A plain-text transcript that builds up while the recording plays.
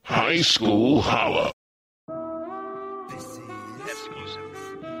High School Holla.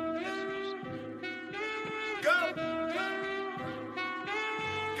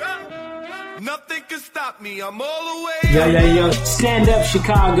 Nothing can stop me, I'm all the way. Yo, stand up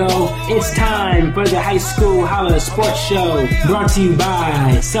Chicago. It's time for the High School Holla Sports Show. Brought to you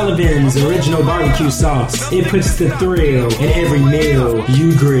by Sullivan's Original Barbecue Sauce. It puts the thrill in every meal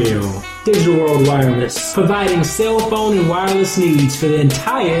you grill. Digital World Wireless, providing cell phone and wireless needs for the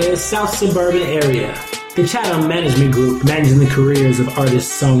entire South Suburban area. The Chatham Management Group, managing the careers of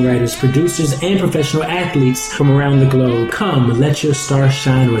artists, songwriters, producers, and professional athletes from around the globe. Come, let your star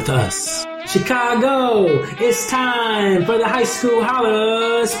shine with us. Chicago, it's time for the High School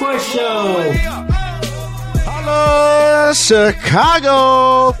Holla Sports Show. Holla,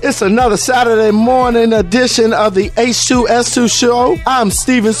 Chicago! It's another Saturday morning edition of the H2S2 show. I'm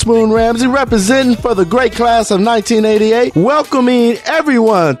Steven Spoon Ramsey, representing for the great class of 1988, welcoming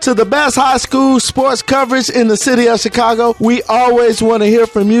everyone to the best high school sports coverage in the city of Chicago. We always want to hear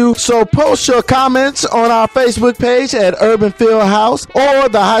from you, so post your comments on our Facebook page at Urban Field House or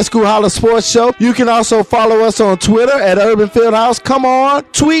the High School Holla Sports Show. You can also follow us on Twitter at Urban Field House. Come on,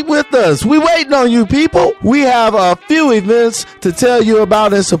 tweet with us. We waiting on you, people. We have a few events to tell you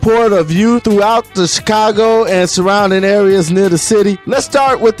about in support of you throughout the Chicago and surrounding areas near the city. Let's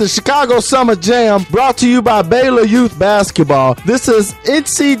start with the Chicago Summer Jam, brought to you by Baylor Youth Basketball. This is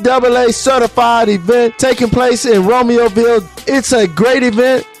NCAA certified event taking place in Romeoville. It's a great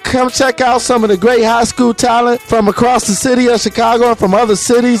event. Come check out some of the great high school talent from across the city of Chicago and from other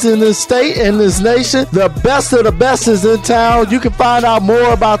cities in this state and this nation. The best of the best is in town. You can find out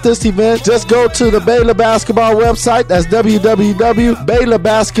more about this event. Just go to the Baylor Basketball website. That's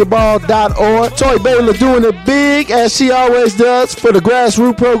www.baylorbasketball.org. Toy Baylor doing it big, as she always does, for the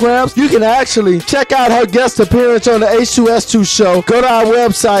grassroots programs. You can actually check out her guest appearance on the H2S2 show. Go to our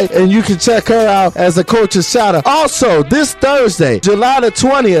website and you can check her out as a coach's shout-out. Also, this Thursday, July the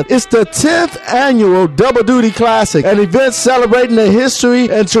 20th, it's the 10th annual Double Duty Classic, an event celebrating the history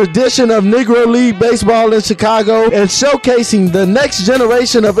and tradition of Negro League baseball in Chicago and showcasing the next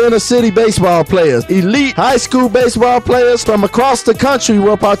generation of inner city baseball players. Elite high school baseball players from across the country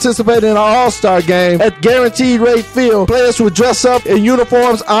will participate in our All-Star game at Guaranteed Rate Field. Players will dress up in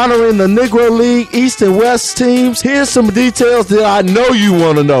uniforms honoring the Negro League East and West teams. Here's some details that I know you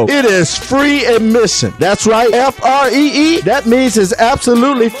want to know. It is free admission. That's right, F-R-E-E. That means it's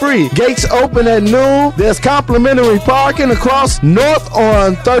absolutely free. Gates open at noon. There's complimentary parking across north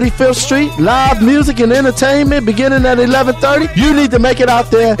on 35th Street. Live music and entertainment beginning at 11:30. You need to make it out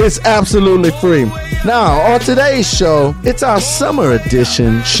there. It's absolutely free. Now, on today's show, it's our summer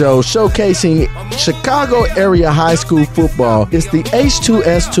edition show showcasing Chicago area high school football. It's the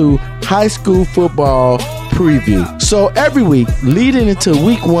H2S2 high school football preview. So every week, leading into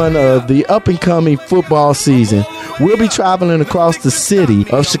week one of the up-and-coming football season, we'll be traveling across the city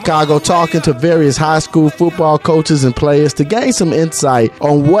of Chicago talking to various high school football coaches and players to gain some insight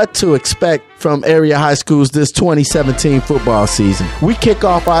on what to expect from area high schools this 2017 football season. We kick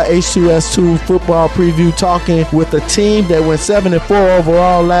off our H2S2 football preview talking with a team that went 7-4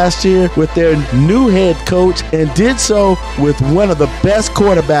 overall last year with their new head coach and did so with one of the best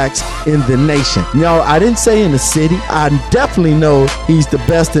quarterbacks in the nation. You know, I didn't say in the city. I definitely know he's the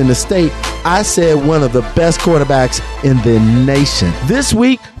best in the state. I said one of the best quarterbacks in the nation. This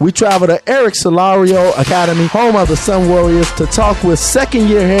week, we travel to Eric Solario Academy, home of the Sun Warriors, to talk with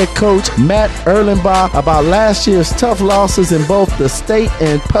second-year head coach Matt Erlenbaugh about last year's tough losses in both the state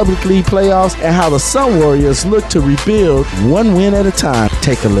and public league playoffs and how the Sun Warriors look to rebuild one win at a time.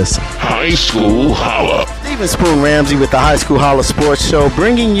 Take a listen. High School Holla. Steven Spoon Ramsey with the High School Holla Sports Show,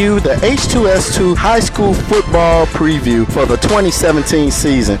 bringing you the H2S2 high school football preview for the 2017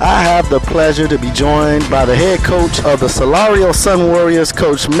 season. I have the pleasure to be joined by the head coach of the Solario Sun Warriors,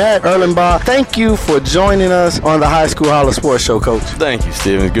 Coach Matt Erlenbaugh. Thank you for joining us on the High School Holla Sports Show, Coach. Thank you,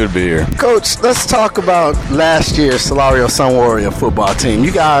 Steven. Good to be here. Coach, let's talk about last year's Solario Sun Warrior football team.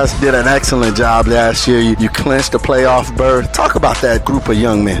 You guys did an excellent job last year. You clinched a playoff berth. Talk about that group of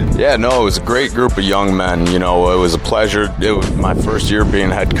young men. Yeah, no, it was a great group of young men. You know, it was a pleasure. It was my first year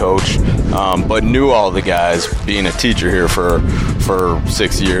being head coach, but knew all the guys being a teacher here for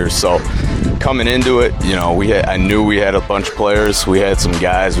 6 years. So coming into it, you know, I knew we had a bunch of players. We had some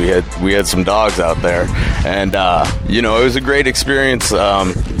guys. We had some dogs out there, and you know, it was a great experience.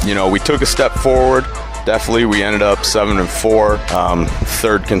 You know, we took a step forward. Definitely, we ended up 7-4,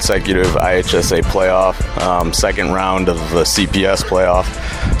 third consecutive IHSA playoff, second round of the CPS playoff.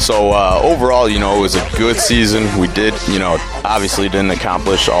 So overall, you know, it was a good season. We did, you know, obviously didn't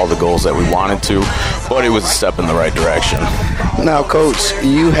accomplish all the goals that we wanted to, but it was a step in the right direction. Now, Coach,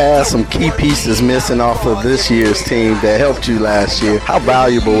 you had some key pieces missing off of this year's team that helped you last year. How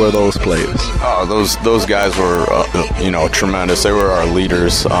valuable were those players? Oh, those guys were, tremendous. They were our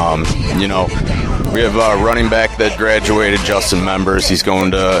leaders. We have a running back that graduated, Justin Members. He's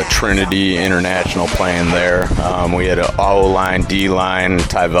going to Trinity International playing there. We had an O-line, D-line,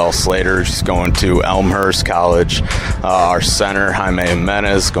 Tyvel Slater. She's going to Elmhurst College. Our center, Jaime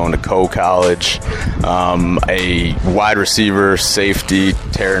Jimenez, going to Coe College. A wide receiver, safety,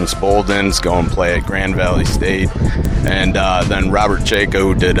 Terrence Bolden's going to play at Grand Valley State. And then Robert Jaco,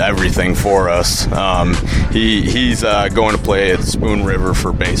 who did everything for us, he's going to play at Spoon River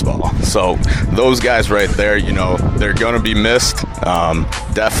for baseball. So those guys right there, they're going to be missed.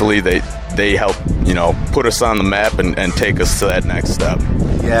 Definitely they help, put us on the map and take us to that next step.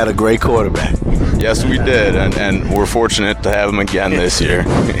 You had a great quarterback. Yes, we did, and we're fortunate to have him again this year.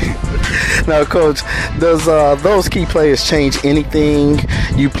 Now, Coach, does those key players change anything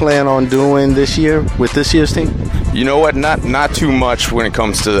you plan on doing this year with this year's team? You know what? Not too much when it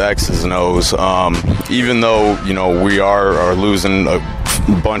comes to the X's and O's. Even though we are losing a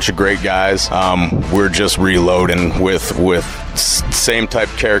bunch of great guys, we're just reloading with same type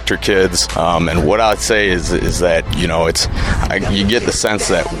character kids. And what I'd say is that you get the sense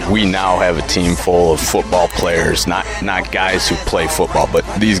that we now have a team full of football players, not guys who play football, but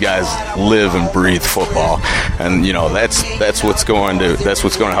these guys live and breathe football. And that's what's going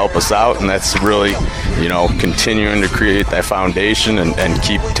to help us out, and that's really continuing to create that foundation and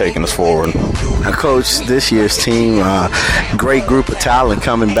keep taking us forward. Now, Coach, this year's team, great group of talent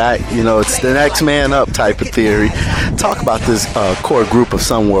coming back. It's the next man up type of theory. Talk about this core group of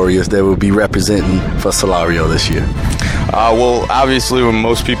Sun Warriors that will be representing for Solario this year. Well, obviously, when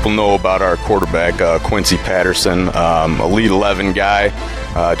most people know about our quarterback, Quincy Patterson, Elite 11 guy,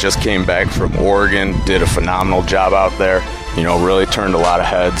 just came back from Oregon, did a phenomenal job out there. Really turned a lot of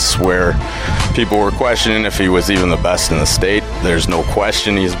heads where people were questioning if he was even the best in the state. There's no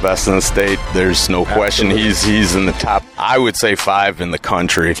question he's best in the state. There's no question he's in the top, I would say, 5 in the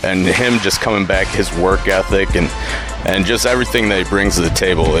country. And him just coming back, his work ethic and just everything that he brings to the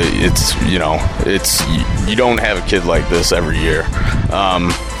table, it's you don't have a kid like this every year.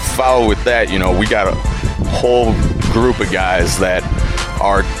 Follow with that, we got a whole group of guys that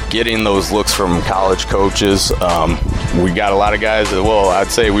are getting those looks from college coaches. We got a lot of guys that,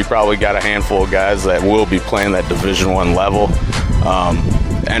 I'd say we probably got a handful of guys that will be playing that Division I level.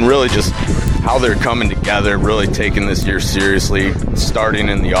 And really just how they're coming together, really taking this year seriously, starting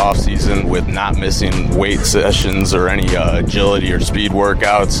in the off season with not missing weight sessions or any agility or speed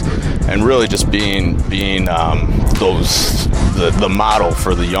workouts, and really just being the model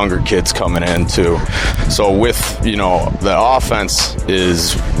for the younger kids coming in too. So with the offense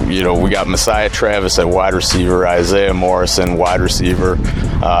is we got Messiah Travis at wide receiver, Isaiah Morrison wide receiver,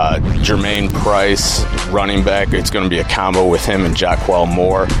 Jermaine Price running back. It's going to be a combo with him and Jacquel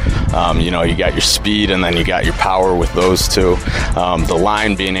Moore. You got your speed and then you got your power with those two. The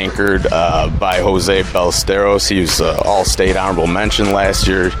line being anchored by Jose Ballesteros. He was All-State honorable mention last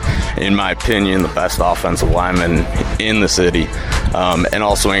year. In my opinion, the best offensive lineman in the city. And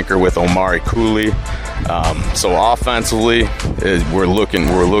also anchored with Omari Cooley. So offensively, we're looking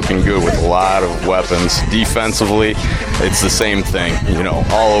good with a lot of weapons. Defensively, it's the same thing,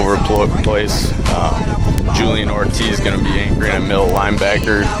 all over the place. Julian Ortiz is going to be anchoring at middle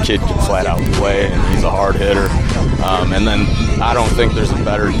linebacker. Kid can flat out play, and he's a hard hitter. And then I don't think there's a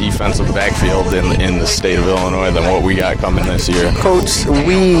better defensive backfield in the state of Illinois than what we got coming this year. Coach,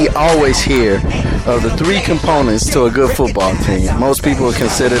 we always hear of the 3 components to a good football team. Most people would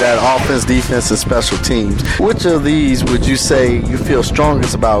consider that offense, defense, and special teams. Which of these would you say you feel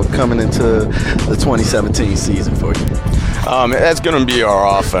strongest about coming into the 2017 season for you? That's going to be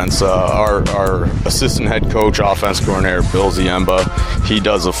our offense. Our assistant head coach, offense coordinator, Bill Ziemba, he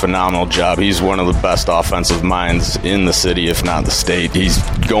does a phenomenal job. He's one of the best offensive minds in the city, if not the state. He's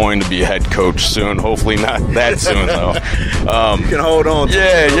going to be a head coach soon. Hopefully not that soon, though. You can hold on to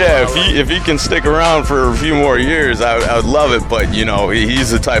If he can stick around for a few more years, I would love it. But, he's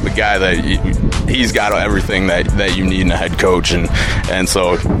the type of guy that he's got everything that you need in a head coach. And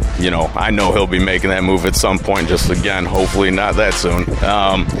so, I know he'll be making that move at some point, just again, hopefully not that soon.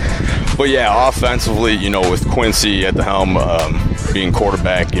 But yeah, offensively, with Quincy at the helm, being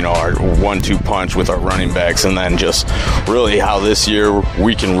quarterback, our 1-2 punch with our running backs, and then just really how this year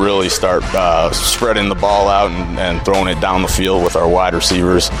we can really start spreading the ball out and throwing it down the field with our wide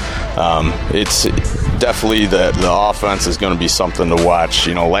receivers. It's definitely the offense is going to be something to watch.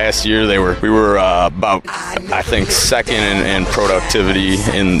 Last year we were about, I think, second in productivity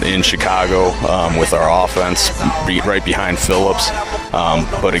in Chicago with our offense, right behind Phillips.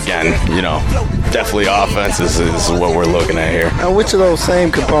 But again, definitely offense is what we're looking at here. And which of those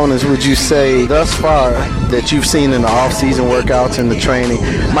same components would you say thus far that you've seen in the off-season workouts and the training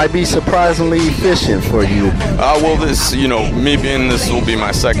might be surprisingly efficient for you? Well, this will be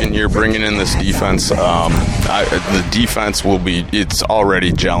my second year bringing in this defense. The defense it's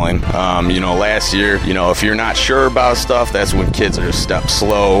already gelling. Last year, if you're not sure about stuff, that's when kids are a step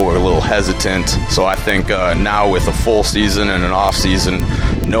slow or a little hesitant. So I think now with a full season and an off season,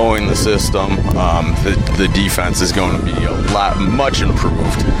 knowing the system, the defense is going to be much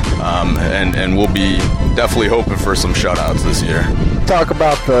improved, and we'll be definitely hoping for some shutouts this year. Talk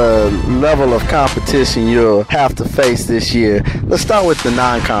about the level of competition you'll have to face this year. Let's start with the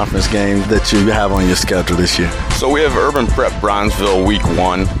non-conference games that you have on your schedule this year. So we have Urban Prep Bronzeville week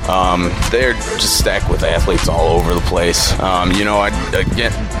 1. They're just stacked with athletes all over the place. I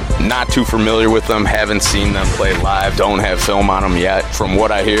get not too familiar with them, haven't seen them play live, don't have film on them yet. From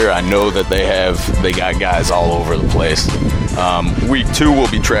what I hear, I know that they got guys all over the place. Week 2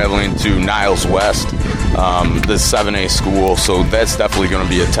 we'll be traveling to Niles West, the 7A school, so that's definitely going to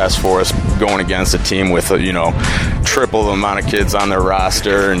be a test for us, going against a team with triple the amount of kids on their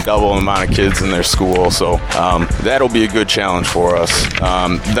roster and double the amount of kids in their school. So that'll be a good challenge for us.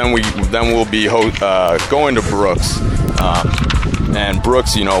 Then we'll be going to Brooks. And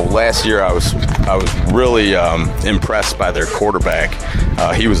Brooks, last year I was really impressed by their quarterback.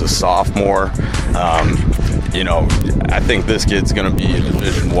 He was a sophomore. I think this kid's going to be a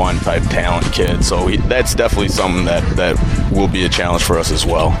Division I type talent kid. So that's definitely something that will be a challenge for us as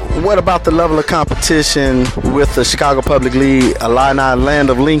well. What about the level of competition with the Chicago Public League Illini Land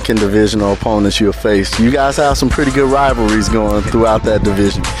of Lincoln divisional opponents you'll face? You guys have some pretty good rivalries going throughout that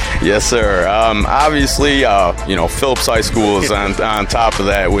division. Yes, sir. Obviously, Phillips High School is on top of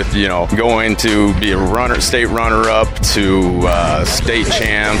that with, going to be a state runner-up to state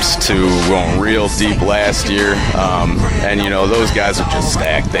champs to going real deep last year. And those guys are just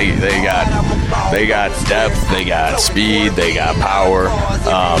stacked. They got depth, they got speed, they got power.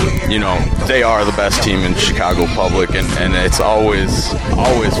 They are the best team in Chicago Public, and it's always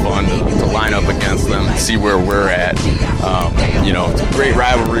fun to line up against them and see where we're at. It's a great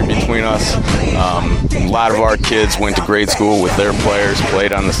rivalry between us. A lot of our kids went to grade school with their players,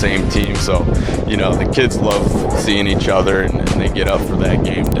 played on the same team, so the kids love seeing each other, and they get up for that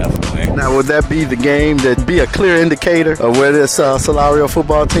game, definitely. Now, would that be the game that be a clear indicator of where this Solario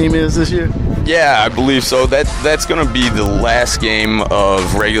football team is this year? Yeah, I believe so. That's going to be the last game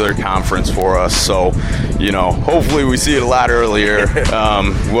of regular conference for us. So, hopefully we see it a lot earlier.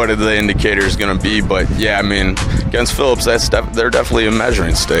 What are the indicators going to be? But yeah, against Phillips, they're definitely a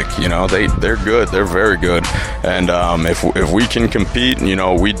measuring stick. They're good. They're very good. And if we can compete,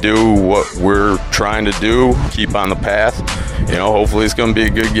 we do what we're trying to do, keep on the path. Hopefully it's going to be a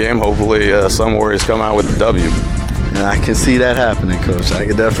good game. Hopefully some Warriors come out with a W. And I can see that happening, Coach. I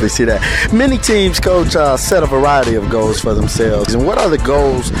can definitely see that. Many teams, Coach, set a variety of goals for themselves. And what are the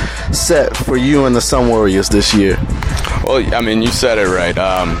goals set for you and the Sun Warriors this year? Well, you said it right.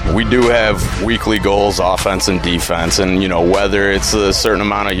 We do have weekly goals, offense and defense. And, whether it's a certain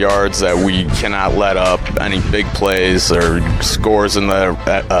amount of yards that we cannot let up, any big plays or scores in the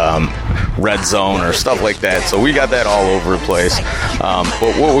red zone or stuff like that. So we got that all over the place.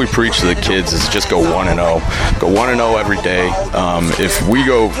 But what we preach to the kids is just go 1-0. Go 1-0 every day. If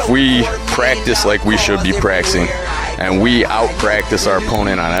we practice like we should be practicing, and we out-practice our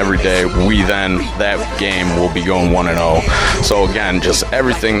opponent on every day, that game will be going 1-0. So again, just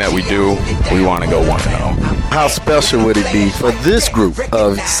everything that we do, we want to go 1-0. How special would it be for this group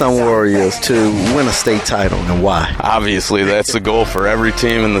of Sun Warriors to win a state title, and why? Obviously, that's the goal for every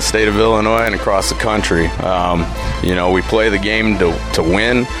team in the state of Illinois and across the country. We play the game to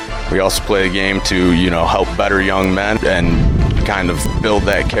win. We also play the game to, help better young men and kind of build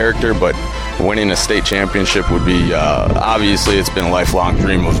that character, but winning a state championship would be, obviously it's been a lifelong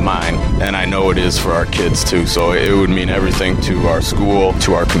dream of mine, and I know it is for our kids too, so it would mean everything to our school,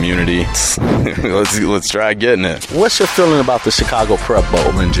 to our community. Let's try getting it. What's your feeling about the Chicago Prep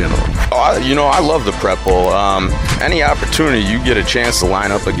Bowl in general? I love the Prep Bowl. Any opportunity you get a chance to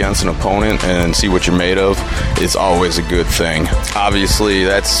line up against an opponent and see what you're made of, it's always a good thing. Obviously,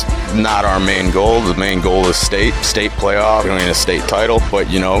 that's not our main goal. The main goal is state playoff, winning a state title, but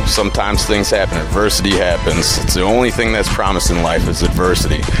sometimes things happen. Adversity happens. It's the only thing that's promised in life is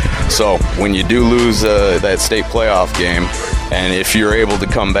adversity. So when you do lose that state playoff game, And if you're able to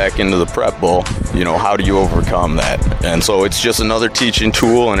come back into the Prep Bowl, how do you overcome that? And so it's just another teaching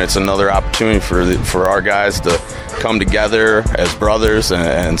tool, and it's another opportunity for our guys to come together as brothers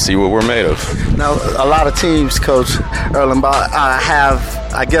and see what we're made of. Now, a lot of teams, Coach Erlenbaugh,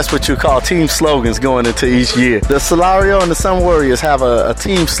 have, I guess, what you call team slogans going into each year. The Solario and the Sun Warriors have a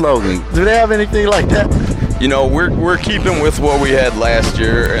team slogan. Do they have anything like that? We're keeping with what we had last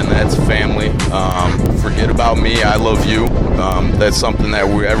year, and that's family. Forget about me, I love you. That's something that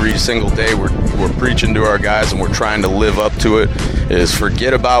every single day we're preaching to our guys, and we're trying to live up to it, is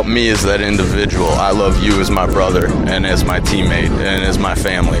forget about me as that individual. I love you as my brother and as my teammate and as my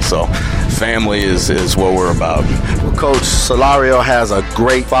family. So family is what we're about. Well, Coach, Solario has a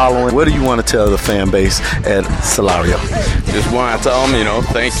great following. What do you want to tell the fan base at Solario? Just want to tell them,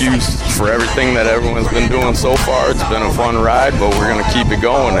 thank you for everything that everyone's been doing so far. It's been a fun ride, but we're going to keep it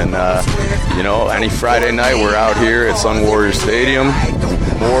going. And, any Friday night we're out here at Sun Warrior Stadium.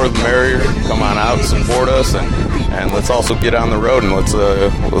 More the merrier. Come on out, support us, and let's also get on the road and let's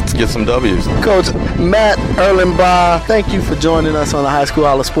get some W's. Coach Matt Erlenbaugh, thank you for joining us on the High School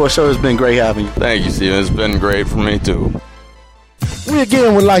Holla Sports Show. It's been great having you. Thank you, Steven. It's been great for me, too. We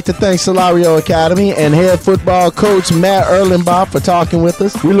again would like to thank Solario Academy and head football coach Matt Erlenbaugh for talking with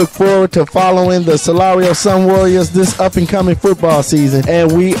us. We look forward to following the Solario Sun Warriors this up-and-coming football season.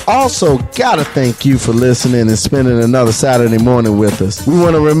 And we also got to thank you for listening and spending another Saturday morning with us. We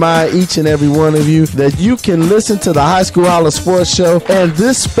want to remind each and every one of you that you can listen to the High School Holla Sports Show and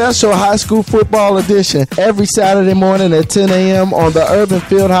this special high school football edition every Saturday morning at 10 a.m. on the Urban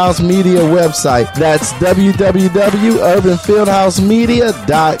Fieldhouse Media website. That's www.urbanfieldhousemedia.com.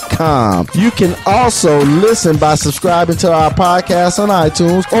 You can also listen by subscribing to our podcast on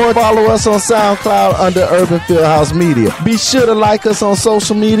iTunes or follow us on SoundCloud under Urban Fieldhouse Media. Be sure to like us on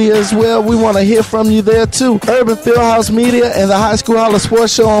social media as well. We want to hear from you there too. Urban Fieldhouse Media and the High School Holla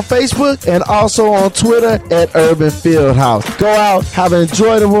Sports Show on Facebook and also on Twitter at Urban Fieldhouse. Go out, have an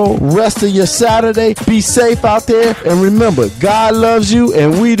enjoyable rest of your Saturday. Be safe out there, and remember, God loves you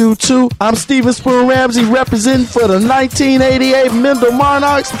and we do too. I'm Steven Spoon Ramsey representing for the 1988 Mendel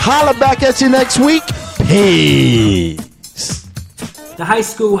Monarchs. Holla back at you next week. Peace. The High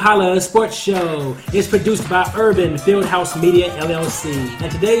School Holla Sports Show is produced by Urban Fieldhouse Media, LLC.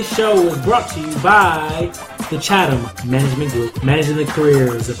 And today's show was brought to you by the Chatham Management Group, managing the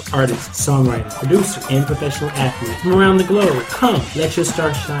careers of artists, songwriters, producers, and professional athletes from around the globe. Come, let your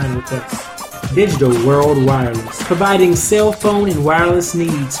star shine with us. Digital World Wireless, providing cell phone and wireless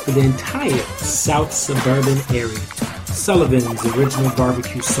needs for the entire South Suburban area. Sullivan's Original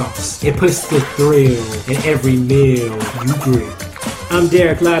Barbecue Sauce. It puts the thrill in every meal you grill. I'm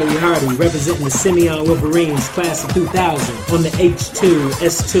Derek Lottery Hardy, representing the Simeon Wolverines class of 2000 on the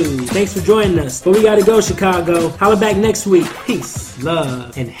H2S2. Thanks for joining us, but we gotta go, Chicago. Holla back next week. Peace,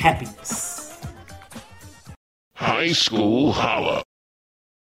 love, and happiness. High School Holla.